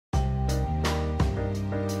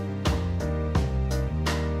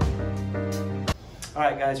All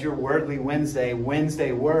right, guys, your Wordly Wednesday.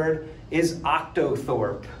 Wednesday word is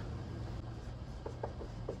octothorpe.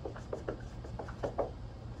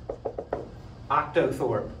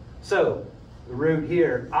 Octothorpe. So, the root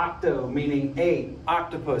here, octo meaning 8,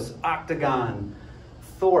 octopus, octagon,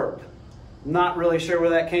 thorpe. Not really sure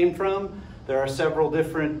where that came from. There are several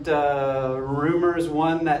different rumors.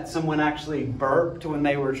 One that someone actually burped when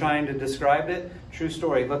they were trying to describe it. True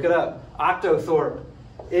story, look it up. Octothorpe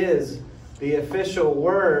is the official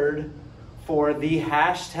word for the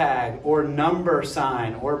hashtag or number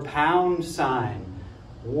sign or pound sign.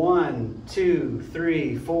 1, 2,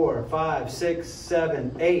 3, 4, 5, 6,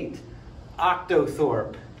 7, 8.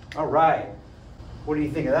 Octothorpe. All right. What do you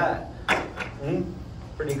think of that?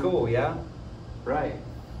 Pretty cool, yeah? Right.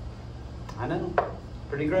 I know.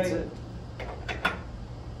 Pretty great.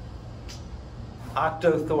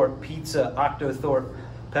 Octothorpe pizza, Octothorpe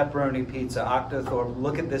pepperoni pizza, Octothorpe.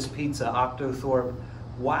 Look at this pizza, Octothorpe.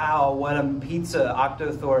 Wow, what a pizza,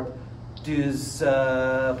 Octothorpe. Does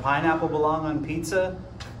pineapple belong on pizza?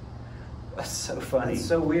 That's so funny. It's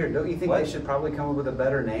so weird. Don't you think they should probably come up with a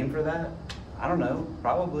better name for that? I don't know.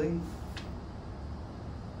 Probably.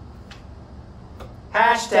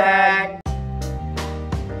 Hashtag.